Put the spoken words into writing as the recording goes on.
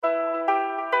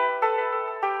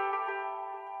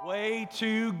Way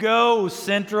to go,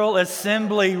 Central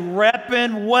Assembly,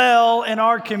 repping well in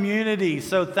our community.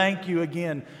 So thank you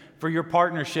again for your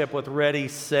partnership with Ready,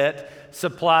 Set,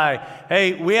 Supply.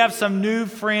 Hey, we have some new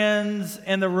friends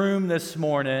in the room this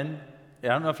morning. I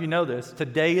don't know if you know this.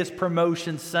 Today is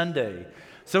Promotion Sunday.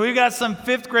 So we've got some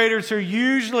fifth graders who are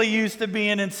usually used to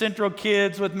being in Central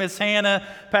Kids with Miss Hannah,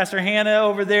 Pastor Hannah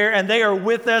over there, and they are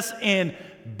with us in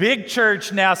Big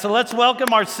Church now. So let's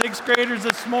welcome our sixth graders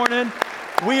this morning.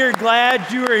 We are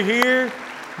glad you are here.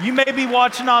 You may be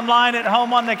watching online at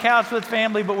home on the couch with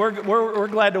family, but we're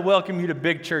glad to welcome you to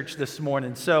Big Church this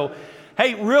morning. So,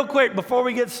 hey, real quick, before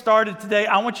we get started today,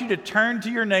 I want you to turn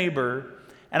to your neighbor,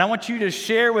 and I want you to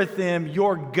share with them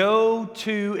your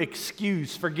go-to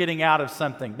excuse for getting out of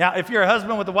something. Now, if you're a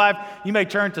husband with a wife, you may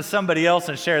turn to somebody else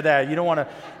and share that. You don't want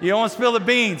to spill the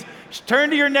beans. Just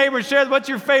turn to your neighbor and share what's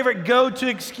your favorite go-to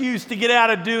excuse to get out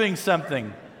of doing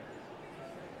something.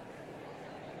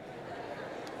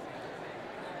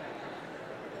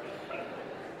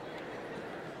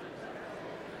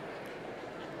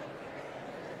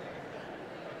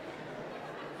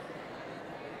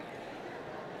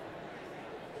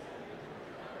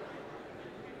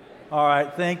 All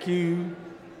right, thank you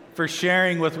for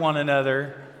sharing with one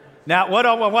another. Now, what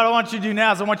I want you to do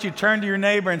now is I want you to turn to your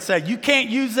neighbor and say, you can't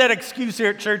use that excuse here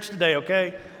at church today,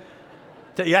 okay?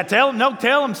 Tell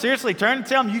them, seriously, turn and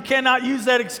tell them, you cannot use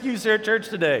that excuse here at church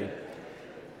today.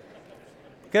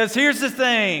 Because here's the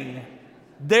thing,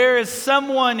 there is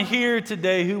someone here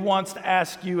today who wants to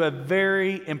ask you a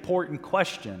very important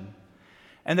question.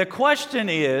 And the question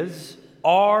is,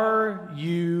 are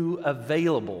you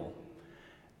available?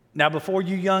 Now, before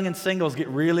you young and singles get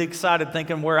really excited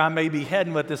thinking where I may be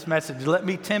heading with this message, let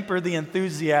me temper the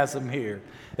enthusiasm here.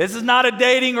 This is not a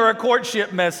dating or a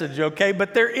courtship message, okay?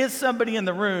 But there is somebody in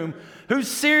the room who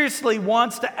seriously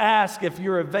wants to ask if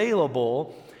you're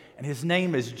available, and his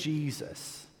name is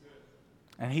Jesus.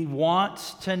 And he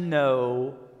wants to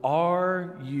know,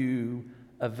 are you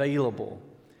available?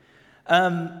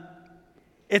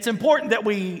 It's important that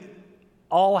we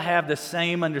all have the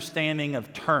same understanding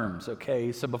of terms,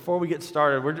 okay? So before we get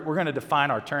started, we're going to define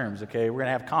our terms, okay? We're going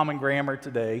to have common grammar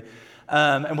today,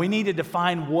 and we need to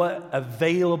define what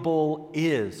available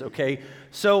is, okay?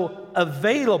 So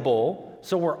available,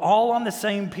 so we're all on the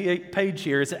same page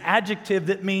here, is an adjective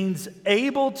that means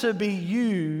able to be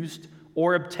used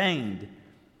or obtained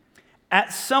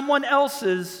at someone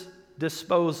else's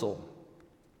disposal.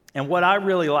 And what I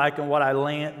really like and what I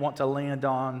want to land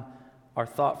on our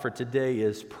thought for today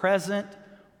is present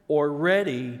or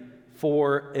ready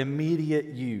for immediate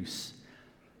use.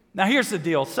 Now, here's the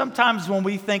deal. Sometimes when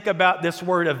we think about this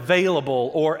word available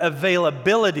or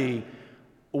availability,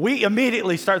 we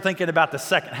immediately start thinking about the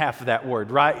second half of that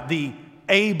word, right? The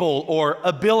able or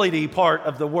ability part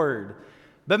of the word.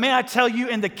 But may I tell you,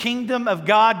 in the kingdom of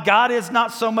God, God is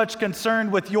not so much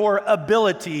concerned with your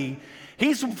ability.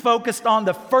 He's focused on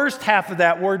the first half of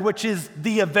that word, which is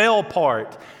the avail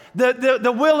part.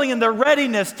 The willing and the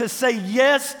readiness to say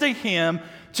yes to Him,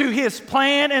 to His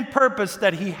plan and purpose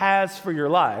that He has for your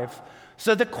life.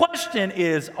 So the question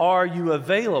is, are you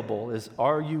available?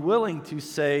 Are you willing to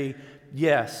say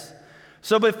yes?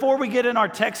 So before we get in our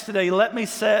text today, let me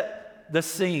set the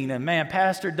scene. And man,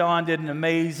 Pastor Don did an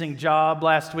amazing job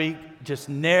last week just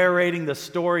narrating the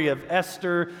story of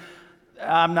Esther.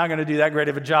 I'm not going to do that great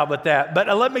of a job with that.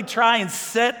 But let me try and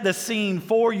set the scene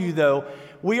for you, though.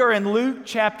 We are in Luke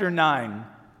chapter 9,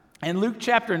 and Luke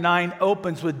chapter 9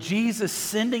 opens with Jesus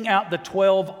sending out the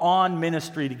 12 on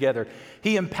ministry together.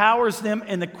 He empowers them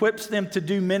and equips them to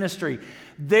do ministry.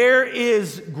 There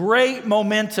is great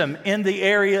momentum in the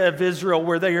area of Israel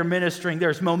where they are ministering.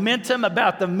 There's momentum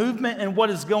about the movement and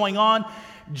what is going on.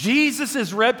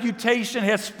 Jesus' reputation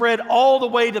has spread all the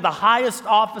way to the highest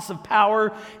office of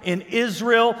power in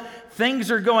Israel.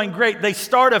 Things are going great. They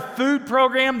start a food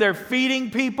program. They're feeding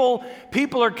people.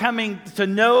 People are coming to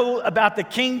know about the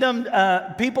kingdom.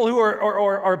 People who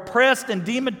are oppressed and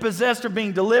demon-possessed are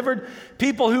being delivered.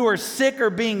 People who are sick are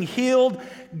being healed.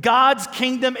 God's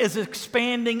kingdom is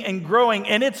expanding and growing.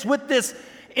 And it's with this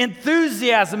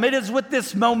enthusiasm, it is with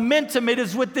this momentum, it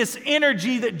is with this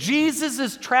energy that Jesus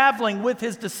is traveling with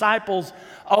His disciples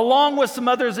along with some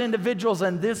other individuals.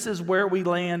 And this is where we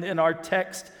land in our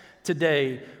text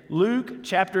today. Luke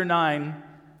chapter 9,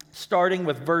 starting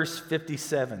with verse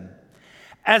 57.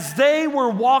 As they were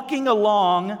walking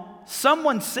along,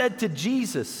 someone said to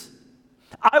Jesus,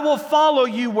 "I will follow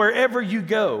you wherever you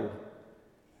go."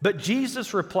 But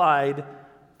Jesus replied,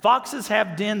 "Foxes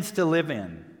have dens to live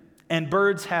in, and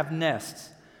birds have nests,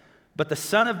 but the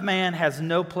Son of Man has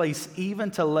no place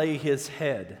even to lay his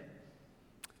head."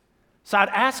 So I'd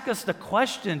ask us the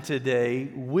question today,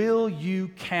 will you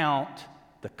count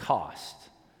the cost?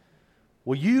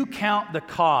 Will you count the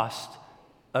cost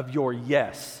of your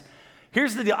yes?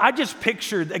 Here's the deal. I just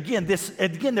pictured, again,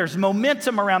 there's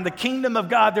momentum around the kingdom of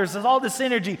God. There's all this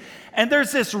energy. And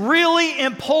there's this really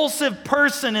impulsive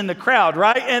person in the crowd,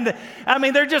 right? And I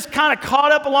mean, they're just kind of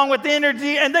caught up along with the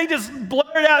energy, and they just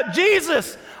blurt out,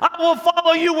 Jesus, I will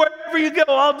follow you wherever you go.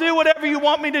 I'll do whatever you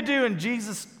want me to do. And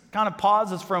Jesus kind of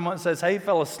pauses for a moment and says, hey,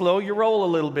 fellas, slow your roll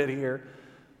a little bit here.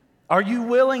 Are you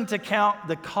willing to count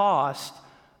the cost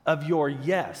of your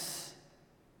yes?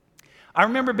 I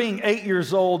remember being 8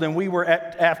 years old, and we were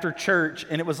after church,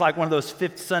 and it was like one of those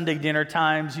fifth Sunday dinner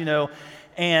times,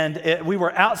 and we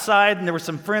were outside, and there were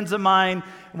some friends of mine.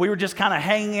 We were just kind of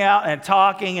hanging out and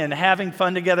talking and having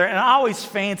fun together, and I always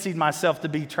fancied myself to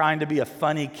be trying to be a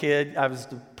funny kid. I was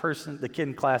the kid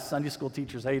in class. Sunday school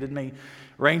teachers hated me.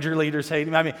 Ranger leaders hated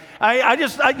me. I mean,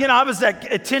 I was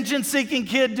that attention-seeking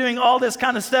kid doing all this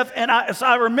kind of stuff. And so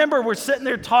I remember we're sitting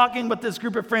there talking with this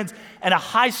group of friends, and a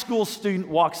high school student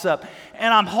walks up,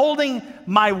 and I'm holding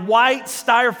my white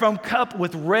styrofoam cup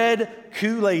with red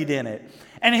Kool-Aid in it.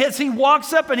 And as he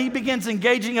walks up and he begins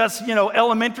engaging us,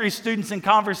 elementary students in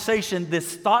conversation,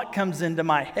 this thought comes into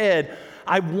my head.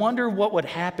 I wonder what would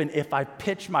happen if I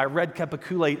pitched my red cup of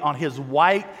Kool-Aid on his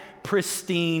white,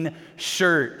 pristine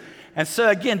shirt. And so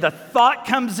again, the thought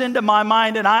comes into my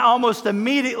mind, and I almost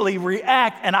immediately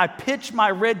react, and I pitch my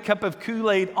red cup of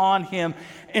Kool-Aid on him,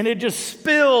 and it just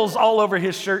spills all over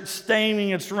his shirt, staining,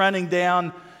 it's running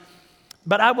down.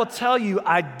 But I will tell you,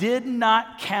 I did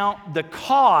not count the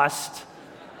cost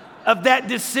of that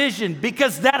decision,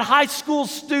 because that high school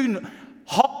student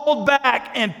hauled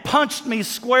back and punched me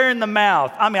square in the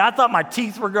mouth. I mean, I thought my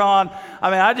teeth were gone.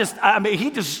 He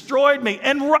destroyed me,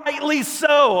 and rightly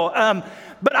so.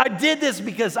 But I did this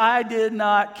because I did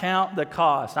not count the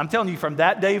cost. I'm telling you, from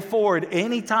that day forward,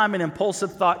 anytime an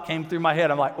impulsive thought came through my head,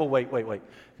 I'm like, oh, wait.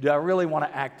 Do I really want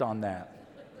to act on that?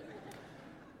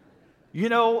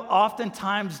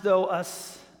 Oftentimes, though,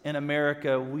 us in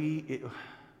America, we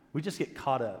just get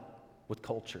caught up with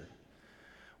culture.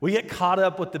 We get caught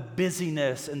up with the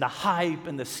busyness and the hype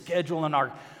and the schedule, and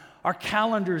our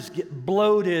calendars get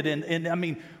bloated,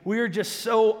 and we're just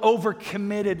so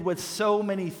overcommitted with so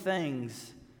many things.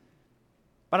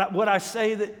 But would I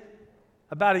say that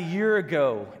about a year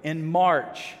ago in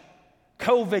March,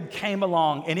 COVID came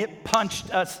along and it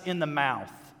punched us in the mouth.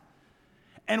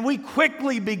 And we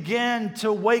quickly began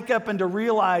to wake up and to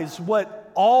realize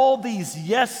what all these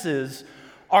yeses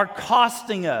are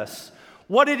costing us,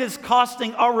 what it is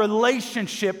costing our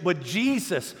relationship with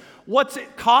Jesus, what's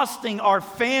it costing our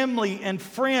family and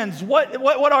friends,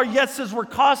 what our yeses were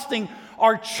costing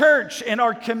our church and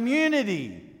our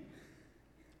community,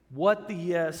 what the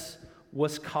yes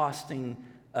was costing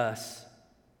us.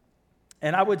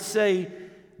 And I would say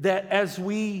that as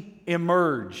we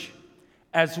emerge,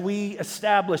 as we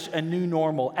establish a new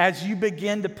normal, as you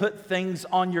begin to put things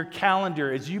on your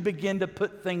calendar, as you begin to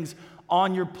put things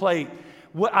on your plate,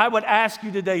 what I would ask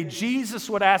you today, Jesus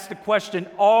would ask the question,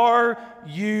 are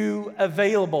you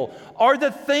available? Are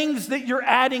the things that you're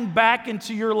adding back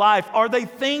into your life, are they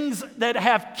things that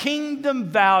have kingdom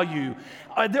value?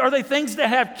 Are they things that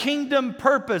have kingdom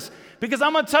purpose? Because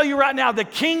I'm going to tell you right now, the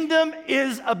kingdom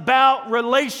is about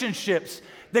relationships.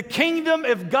 The kingdom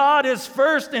of God is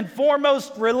first and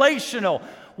foremost relational.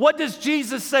 What does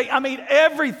Jesus say?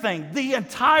 Everything, the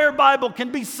entire Bible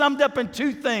can be summed up in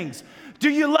two things. Do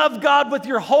you love God with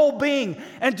your whole being?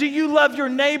 And do you love your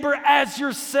neighbor as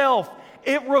yourself?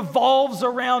 It revolves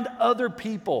around other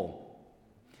people.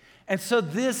 And so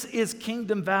this is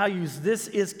kingdom values. This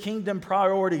is kingdom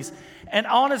priorities. And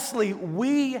honestly,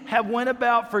 we have went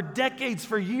about for decades,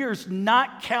 for years,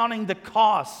 not counting the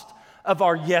cost of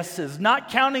our yeses, not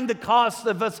counting the cost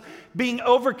of us being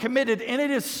overcommitted. And it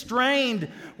has strained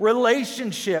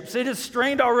relationships. It has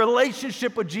strained our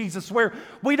relationship with Jesus, where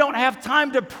we don't have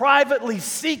time to privately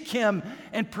seek Him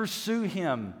and pursue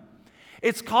Him.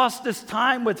 It's cost us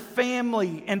time with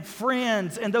family and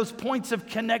friends and those points of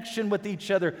connection with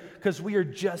each other because we are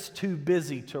just too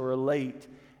busy to relate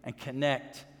and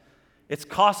connect. It's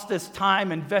cost us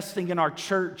time investing in our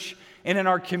church and in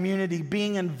our community,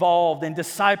 being involved and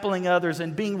discipling others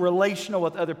and being relational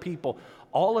with other people.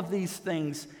 All of these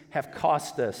things have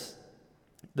cost us.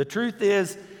 The truth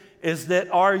is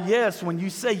that our yes, when you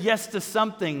say yes to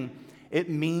something, it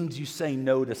means you say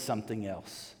no to something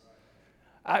else.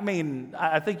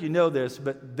 I think you know this,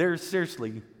 but there's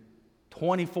seriously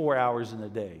 24 hours in a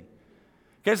day.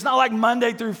 Okay, it's not like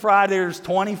Monday through Friday, there's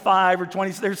 25 or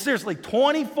 20. There's seriously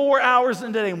 24 hours in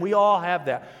a day, and we all have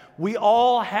that. We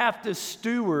all have to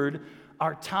steward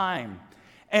our time.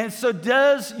 And so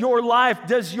does your life,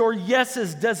 does your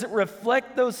yeses, does it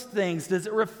reflect those things? Does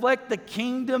it reflect the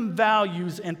kingdom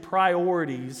values and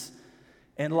priorities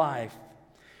in life?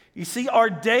 You see, our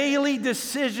daily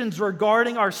decisions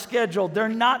regarding our schedule, they're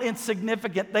not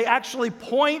insignificant. They actually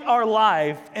point our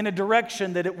life in a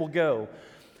direction that it will go.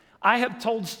 I have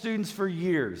told students for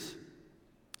years,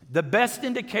 the best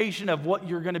indication of what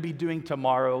you're going to be doing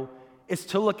tomorrow is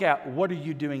to look at what are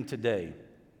you doing today.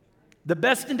 The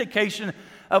best indication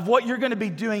of what you're going to be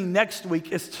doing next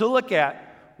week is to look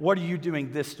at what are you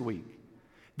doing this week.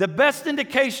 The best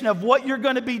indication of what you're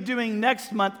going to be doing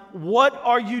next month, what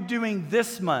are you doing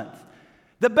this month?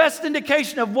 The best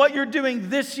indication of what you're doing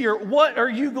this year, what are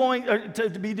you going to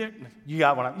be doing? You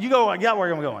got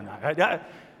where I'm going.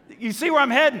 You see where I'm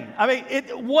heading? I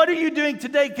mean, what are you doing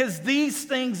today? Because these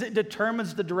things, it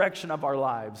determines the direction of our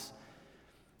lives.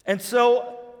 And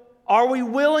so, are we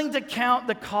willing to count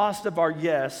the cost of our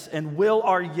yes? And will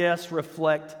our yes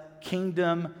reflect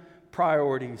kingdom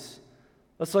priorities?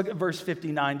 Let's look at verse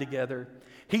 59 together.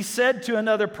 He said to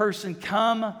another person,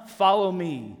 "Come, follow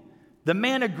me." The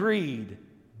man agreed,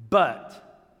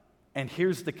 but, and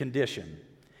here's the condition.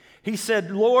 He said,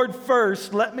 "Lord,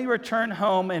 first let me return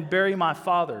home and bury my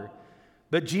father."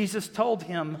 But Jesus told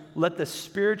him, "Let the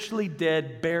spiritually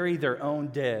dead bury their own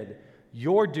dead.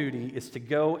 Your duty is to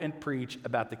go and preach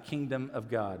about the kingdom of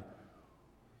God."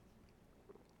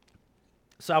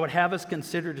 So I would have us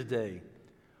consider today,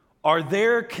 are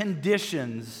there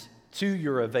conditions to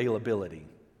your availability?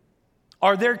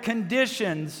 Are there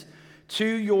conditions to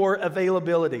your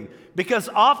availability? Because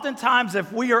oftentimes,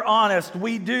 if we are honest,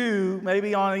 we do,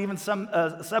 maybe on even some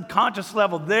subconscious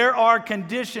level, there are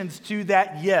conditions to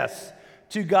that yes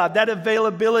to God, that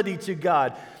availability to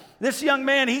God. This young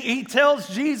man, he tells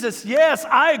Jesus, "Yes,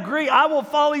 I agree. I will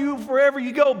follow you wherever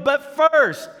you go. But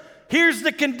first, here's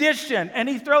the condition." And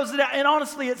he throws it out. And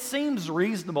honestly, it seems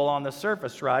reasonable on the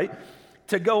surface, right?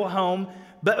 To go home.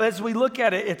 But as we look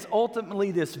at it, it's ultimately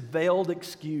this veiled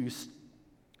excuse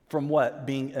from what?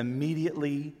 Being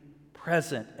immediately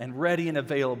present and ready and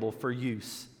available for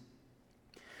use.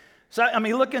 So, I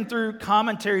mean, looking through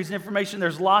commentaries and information,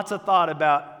 there's lots of thought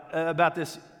about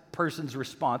this person's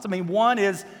response. I mean, one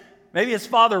is maybe his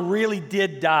father really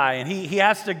did die, and he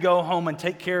has to go home and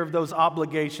take care of those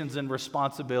obligations and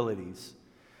responsibilities.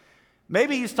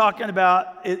 Maybe he's talking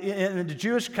about, in the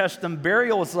Jewish custom,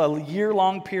 burial was a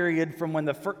year-long period from when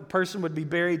the person would be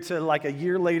buried to like a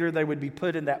year later they would be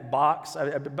put in that box.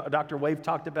 Dr. Wave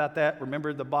talked about that.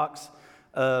 Remember the box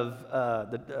of,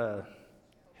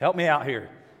 help me out here.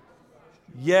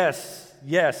 Yes.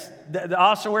 The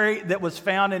ossuary that was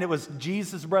found, and it was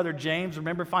Jesus' brother James.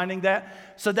 Remember finding that?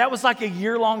 So that was like a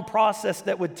year-long process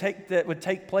that would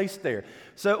take place there.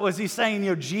 So was he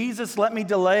saying, Jesus, let me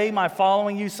delay my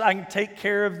following you so I can take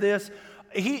care of this?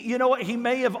 You know what? He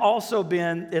may have also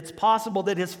been, it's possible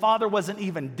that his father wasn't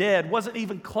even dead, wasn't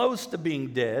even close to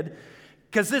being dead.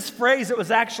 Because this phrase, it was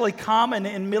actually common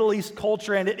in Middle East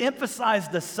culture, and it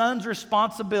emphasized the son's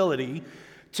responsibility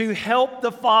to help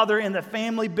the father in the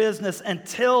family business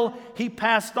until he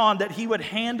passed on, that he would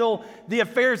handle the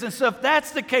affairs. And so if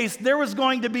that's the case, there was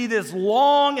going to be this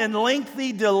long and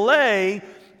lengthy delay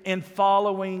in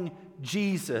following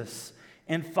Jesus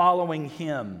and following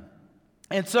him.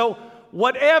 And so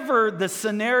whatever the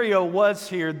scenario was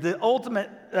here, the ultimate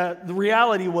the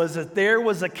reality was that there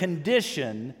was a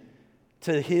condition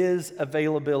to his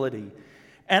availability.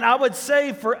 And I would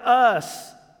say for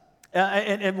us,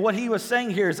 and what he was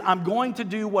saying here is, I'm going to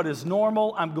do what is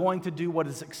normal. I'm going to do what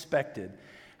is expected.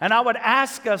 And I would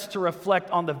ask us to reflect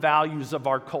on the values of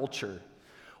our culture,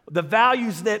 the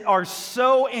values that are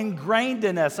so ingrained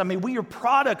in us. I mean, we are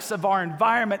products of our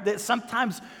environment that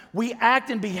sometimes we act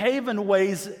and behave in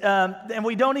ways and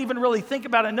we don't even really think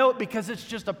about and know it because it's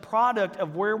just a product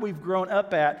of where we've grown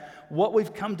up at, what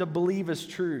we've come to believe is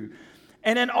true.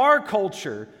 And in our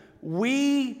culture,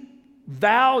 we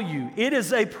value, it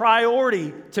is a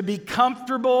priority to be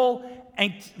comfortable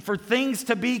and for things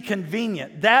to be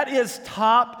convenient. That is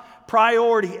top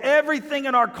priority. Everything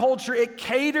in our culture, it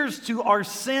caters to our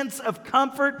sense of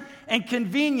comfort and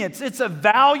convenience. It's a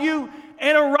value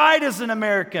and a right as an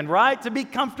American, right? To be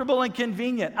comfortable and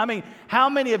convenient. I mean, how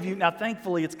many of you, now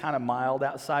thankfully it's kind of mild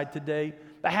outside today,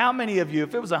 but how many of you,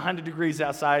 if it was 100 degrees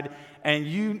outside and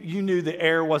you knew the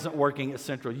air wasn't working at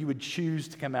Central, you would choose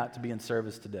to come out to be in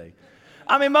service today?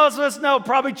 I mean, most of us know,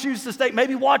 probably choose to stay,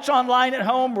 maybe watch online at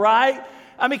home, right?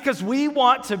 I mean, because we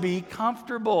want to be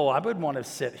comfortable. I wouldn't want to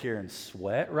sit here and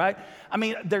sweat, right? I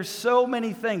mean, there's so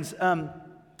many things.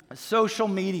 Social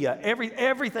media,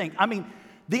 everything. I mean,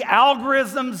 The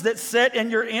algorithms that sit in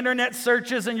your internet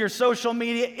searches and your social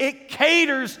media, it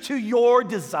caters to your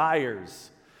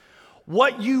desires,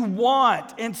 what you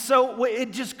want. And so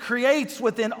it just creates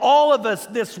within all of us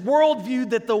this worldview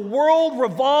that the world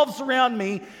revolves around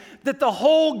me, that the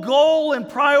whole goal and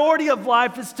priority of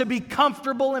life is to be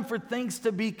comfortable and for things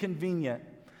to be convenient.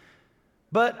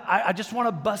 But I just want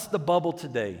to bust the bubble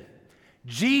today.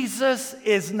 Jesus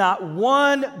is not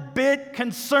one bit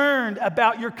concerned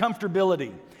about your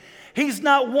comfortability. He's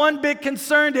not one bit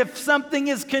concerned if something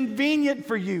is convenient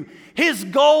for you. His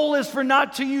goal is for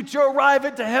not to you to arrive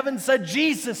at to heaven and say,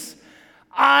 Jesus,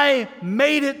 I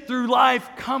made it through life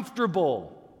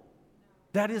comfortable.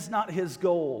 That is not his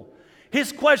goal.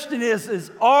 His question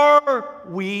is are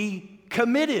we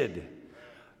committed?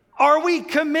 Are we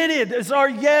committed? Is our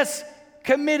yes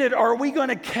committed? Are we going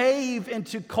to cave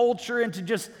into culture, into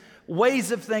just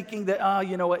ways of thinking that,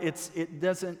 you know what, it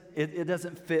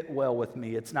doesn't fit well with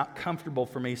me. It's not comfortable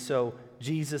for me. So,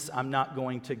 Jesus, I'm not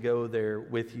going to go there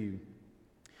with you.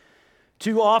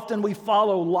 Too often we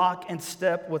follow lock and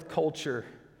step with culture.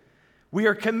 We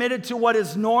are committed to what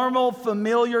is normal,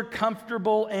 familiar,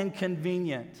 comfortable, and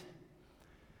convenient.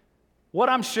 What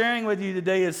I'm sharing with you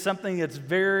today is something that's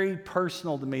very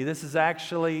personal to me. This is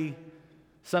actually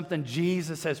something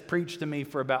Jesus has preached to me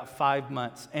for about 5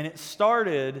 months. And it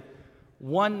started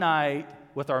one night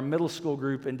with our middle school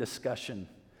group in discussion.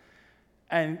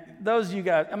 And those of you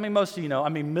guys, most of you know,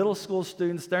 middle school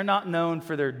students, they're not known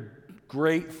for their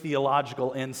great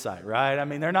theological insight, right?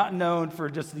 They're not known for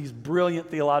just these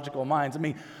brilliant theological minds.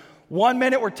 1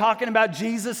 minute we're talking about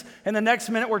Jesus, and the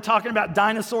next minute we're talking about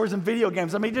dinosaurs and video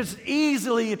games. Just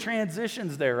easily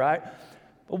transitions there, right?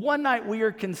 But one night we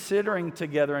are considering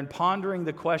together and pondering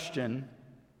the question,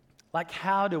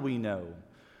 how do we know?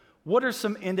 What are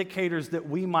some indicators that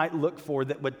we might look for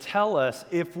that would tell us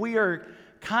if we are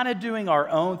kind of doing our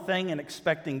own thing and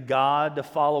expecting God to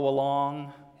follow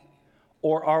along,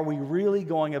 or are we really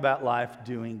going about life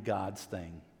doing God's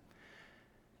thing?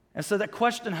 And so that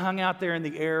question hung out there in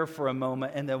the air for a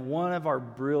moment, and then one of our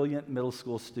brilliant middle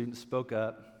school students spoke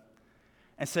up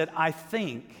and said, I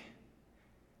think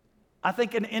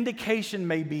an indication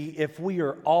may be if we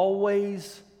are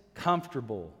always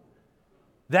comfortable.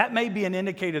 That may be an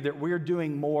indicator that we're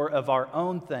doing more of our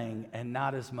own thing and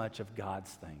not as much of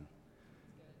God's thing.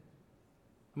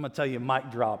 I'm going to tell you,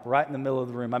 mic drop right in the middle of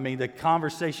the room. The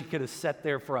conversation could have sat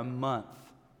there for a month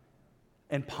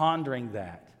and pondering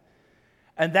that.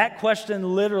 And that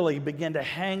question literally began to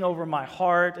hang over my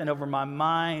heart and over my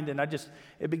mind, and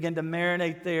it began to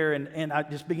marinate there, and I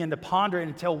just began to ponder it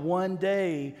until one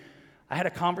day I had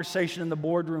a conversation in the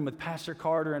boardroom with Pastor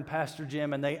Carter and Pastor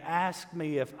Jim, and they asked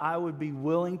me if I would be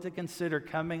willing to consider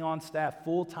coming on staff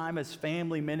full-time as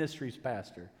family ministries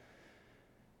pastor.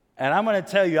 And I'm going to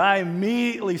tell you, I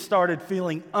immediately started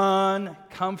feeling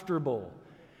uncomfortable.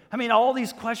 All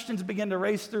these questions began to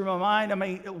race through my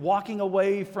mind. Walking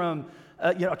away from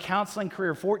a counseling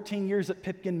career, 14 years at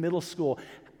Pipkin Middle School,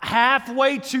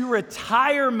 halfway to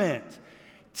retirement,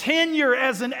 tenure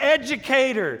as an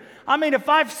educator. If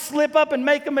I slip up and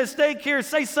make a mistake here,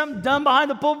 say something dumb behind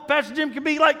the pulpit, Pastor Jim could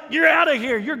be like, you're out of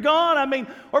here, you're gone.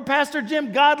 Or Pastor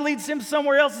Jim, God leads him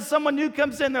somewhere else and someone new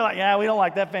comes in, they're like, yeah, we don't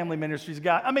like that family ministry's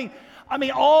God.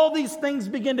 All these things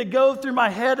begin to go through my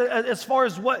head as far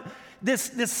as what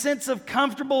this sense of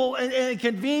comfortable and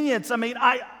convenience.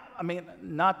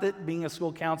 Not that being a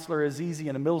school counselor is easy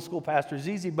and a middle school pastor is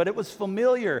easy, but it was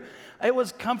familiar. It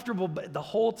was comfortable, but the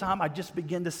whole time I just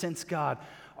began to sense, God,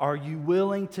 are you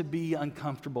willing to be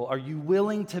uncomfortable? Are you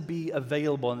willing to be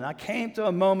available? And I came to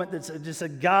a moment that just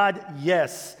said, God,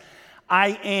 yes,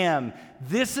 I am.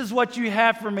 This is what you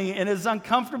have for me. And as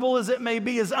uncomfortable as it may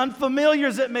be, as unfamiliar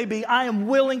as it may be, I am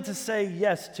willing to say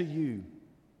yes to you.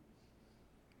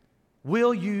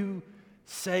 Will you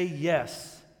say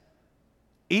yes?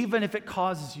 Even if it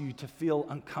causes you to feel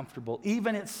uncomfortable,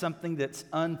 even if it's something that's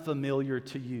unfamiliar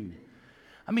to you.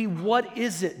 What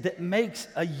is it that makes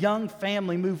a young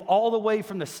family move all the way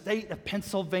from the state of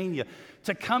Pennsylvania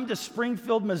to come to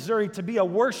Springfield, Missouri, to be a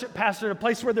worship pastor at a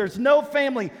place where there's no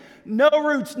family, no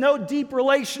roots, no deep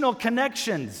relational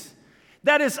connections?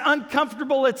 That is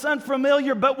uncomfortable, it's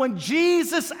unfamiliar, but when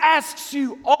Jesus asks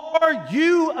you, are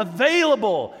you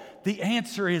available? The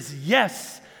answer is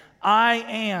yes, I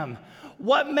am.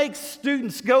 What makes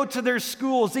students go to their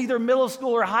schools, either middle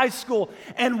school or high school,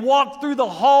 and walk through the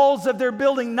halls of their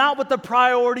building, not with the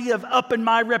priority of upping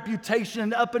my reputation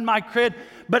and upping my cred,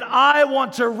 but I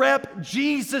want to rep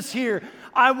Jesus here.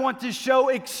 I want to show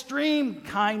extreme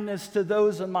kindness to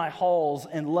those in my halls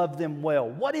and love them well.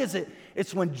 What is it?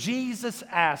 It's when Jesus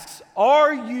asks,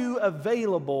 are you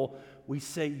available? We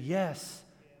say, yes,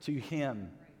 to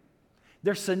Him.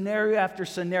 There's scenario after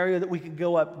scenario that we could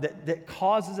go up that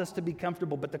causes us to be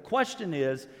comfortable. But the question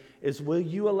is will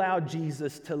you allow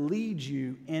Jesus to lead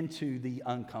you into the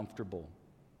uncomfortable?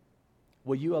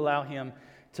 Will you allow Him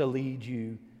to lead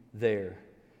you there?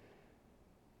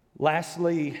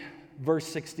 Lastly, verse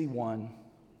 61.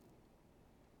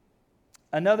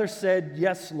 Another said,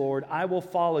 "Yes, Lord, I will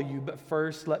follow you, but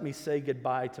first let me say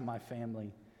goodbye to my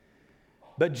family."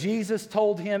 But Jesus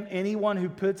told him, "Anyone who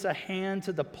puts a hand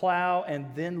to the plow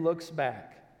and then looks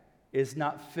back is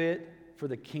not fit for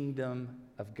the kingdom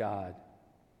of God."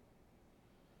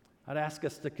 I'd ask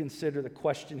us to consider the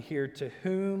question here, to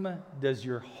whom does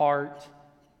your heart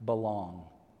belong?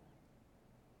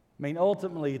 I mean,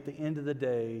 ultimately, at the end of the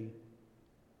day,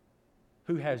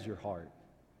 who has your heart?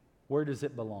 Where does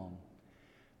it belong?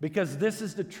 Because this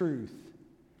is the truth.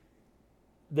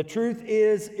 The truth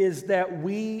is that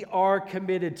we are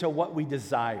committed to what we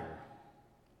desire.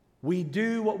 We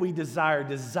do what we desire.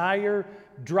 Desire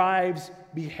drives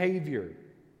behavior.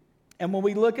 And when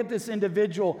we look at this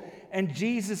individual and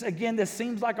Jesus, again, this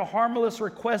seems like a harmless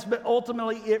request, but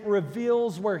ultimately it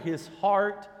reveals where his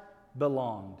heart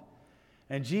belonged.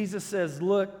 And Jesus says,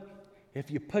 look, if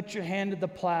you put your hand to the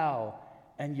plow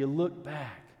and you look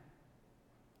back,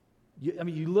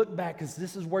 you look back because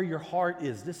this is where your heart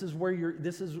is. This is where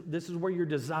your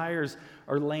desires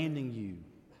are landing you.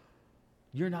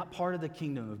 You're not part of the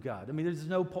kingdom of God. I mean, there's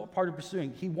no part of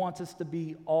pursuing. He wants us to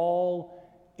be all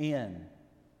in.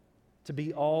 To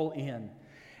be all in.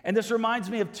 And this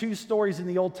reminds me of two stories in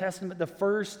the Old Testament. The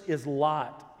first is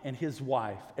Lot and his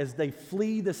wife as they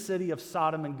flee the city of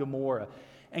Sodom and Gomorrah.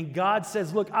 And God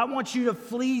says, look, I want you to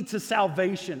flee to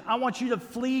salvation. I want you to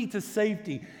flee to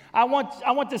safety. I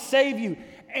want to save you.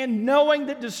 And knowing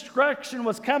that destruction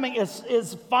was coming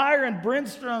as fire and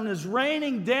brimstone is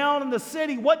raining down in the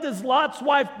city, what does Lot's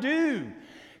wife do?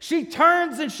 She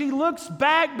turns and she looks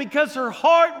back because her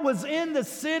heart was in the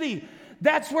city.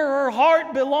 That's where her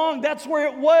heart belonged. That's where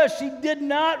it was. She did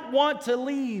not want to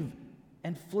leave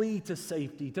and flee to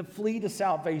safety, to flee to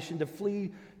salvation, to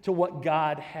flee to what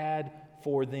God had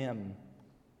for them.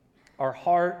 Our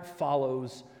heart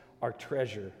follows our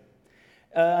treasure.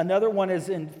 Another one is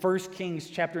in 1 Kings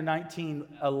chapter 19,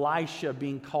 Elisha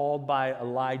being called by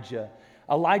Elijah.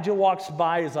 Elijah walks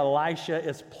by as Elisha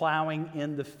is plowing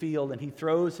in the field, and he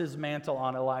throws his mantle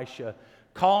on Elisha,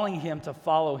 calling him to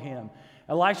follow him.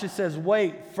 Elisha says,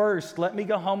 wait, first, let me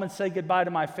go home and say goodbye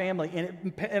to my family.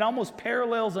 And it almost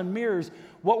parallels and mirrors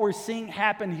what we're seeing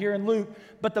happen here in Luke.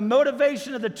 But the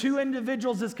motivation of the two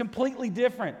individuals is completely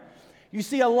different. You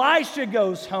see, Elisha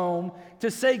goes home to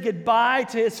say goodbye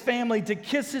to his family, to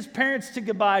kiss his parents to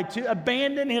goodbye, to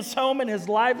abandon his home and his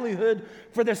livelihood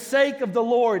for the sake of the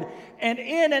Lord. And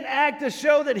in an act to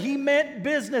show that he meant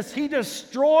business, he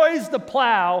destroys the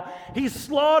plow, he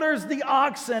slaughters the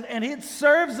oxen, and it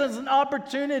serves as an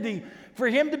opportunity for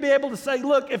him to be able to say,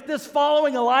 look, if this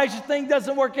following Elijah thing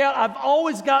doesn't work out, I've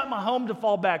always got my home to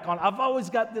fall back on. I've always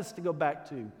got this to go back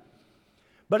to.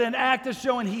 But an act of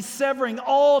showing he's severing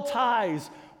all ties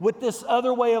with this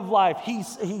other way of life.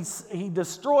 He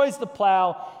destroys the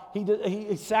plow,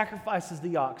 he sacrifices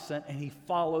the oxen, and he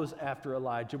follows after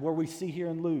Elijah. Where we see here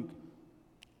in Luke,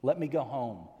 let me go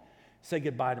home, say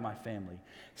goodbye to my family.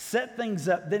 Set things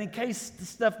up, then in case the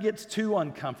stuff gets too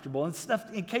uncomfortable,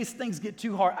 in case things get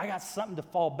too hard, I got something to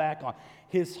fall back on.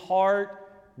 His heart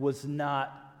was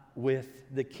not with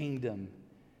the kingdom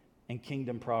and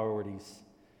kingdom priorities.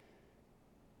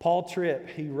 Paul Tripp,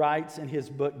 he writes in his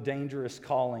book, Dangerous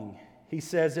Calling, he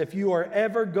says, if you are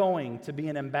ever going to be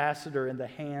an ambassador in the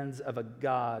hands of a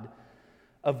God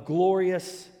of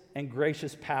glorious and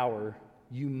gracious power,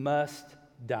 you must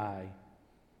die.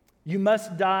 You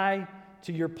must die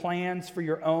to your plans for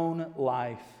your own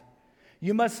life.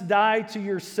 You must die to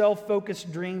your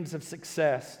self-focused dreams of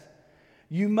success.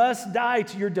 You must die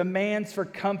to your demands for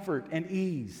comfort and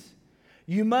ease.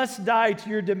 You must die to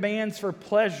your demands for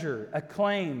pleasure,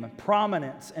 acclaim,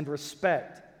 prominence, and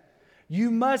respect.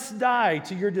 You must die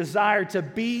to your desire to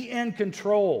be in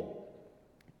control.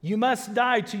 You must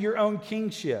die to your own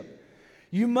kingship.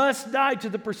 You must die to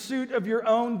the pursuit of your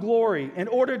own glory in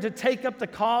order to take up the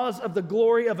cause of the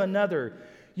glory of another.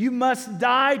 You must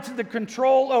die to the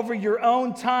control over your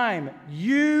own time.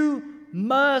 You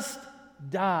must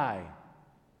die.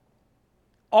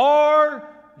 Are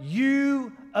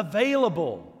you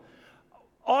available?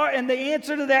 And the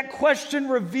answer to that question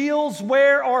reveals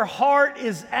where our heart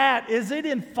is at. Is it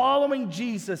in following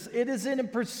Jesus? It is in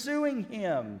pursuing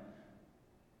Him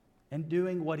and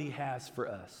doing what He has for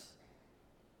us.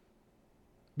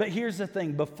 But here's the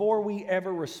thing, before we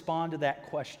ever respond to that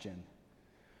question,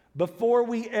 Before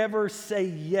we ever say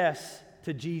yes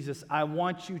to Jesus, I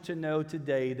want you to know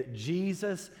today that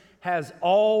Jesus has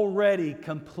already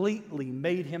completely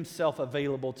made himself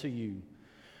available to you.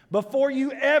 Before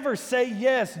you ever say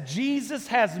yes, Jesus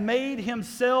has made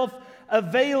himself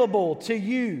available to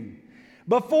you.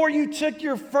 Before you took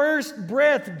your first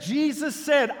breath, Jesus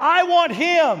said, I want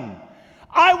him.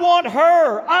 I want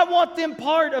her. I want them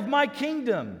part of my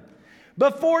kingdom.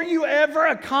 Before you ever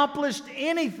accomplished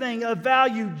anything of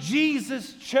value,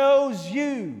 Jesus chose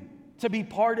you to be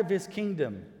part of his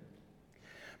kingdom.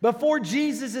 Before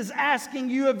Jesus is asking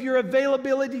you of your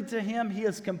availability to him, he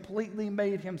has completely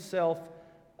made himself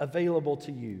available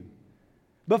to you.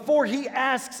 Before he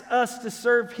asks us to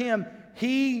serve him,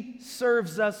 he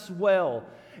serves us well.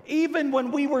 Even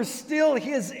when we were still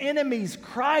his enemies,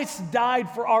 Christ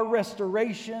died for our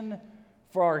restoration,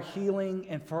 for our healing,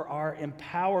 and for our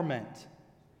empowerment.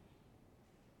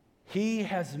 He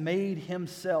has made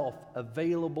himself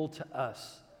available to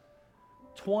us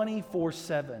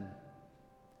 24/7.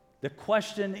 The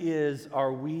question is,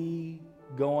 are we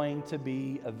going to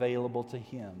be available to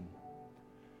him?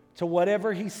 To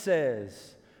whatever he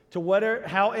says, to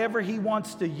however he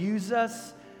wants to use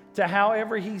us, to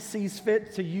however he sees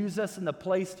fit to use us in the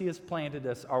place he has planted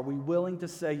us, are we willing to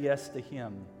say yes to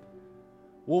him?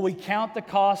 Will we count the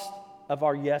cost of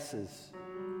our yeses?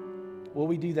 Will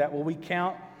we do that? Will we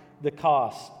count the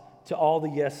cost to all the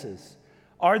yeses?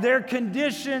 Are there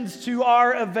conditions to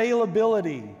our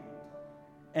availability?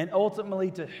 And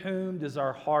ultimately, to whom does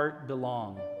our heart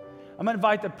belong? I'm going to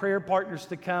invite the prayer partners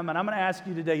to come, and I'm going to ask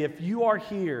you today, if you are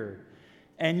here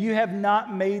and you have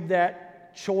not made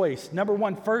that choice, number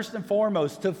one, first and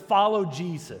foremost, to follow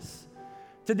Jesus,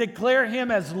 to declare him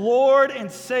as Lord and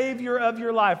Savior of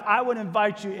your life, I would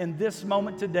invite you in this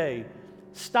moment today,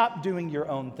 stop doing your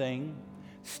own thing,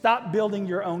 stop building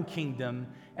your own kingdom,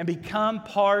 and become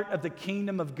part of the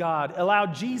kingdom of God. Allow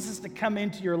Jesus to come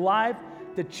into your life,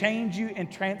 to change you and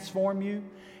transform you.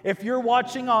 If you're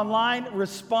watching online,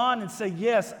 respond and say,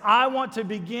 yes, I want to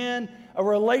begin a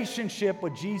relationship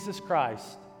with Jesus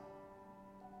Christ.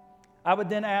 I would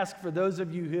then ask for those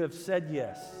of you who have said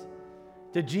yes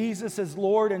to Jesus as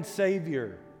Lord and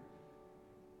Savior.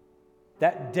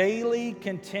 That daily,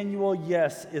 continual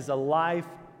yes is a life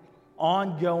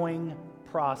ongoing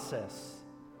process.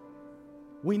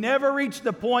 We never reach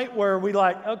the point where we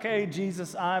like, okay,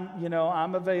 Jesus,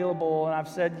 I'm available and I've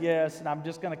said yes and I'm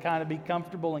just going to kind of be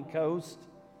comfortable and coast.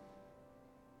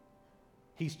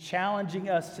 He's challenging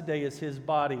us today as his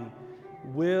body.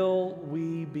 Will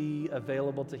we be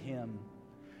available to him?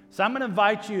 So I'm going to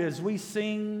invite you as we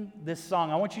sing this song,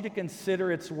 I want you to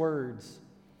consider its words.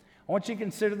 I want you to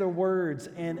consider the words,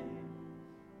 and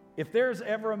if there's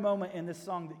ever a moment in this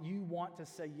song that you want to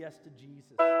say yes to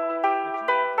Jesus,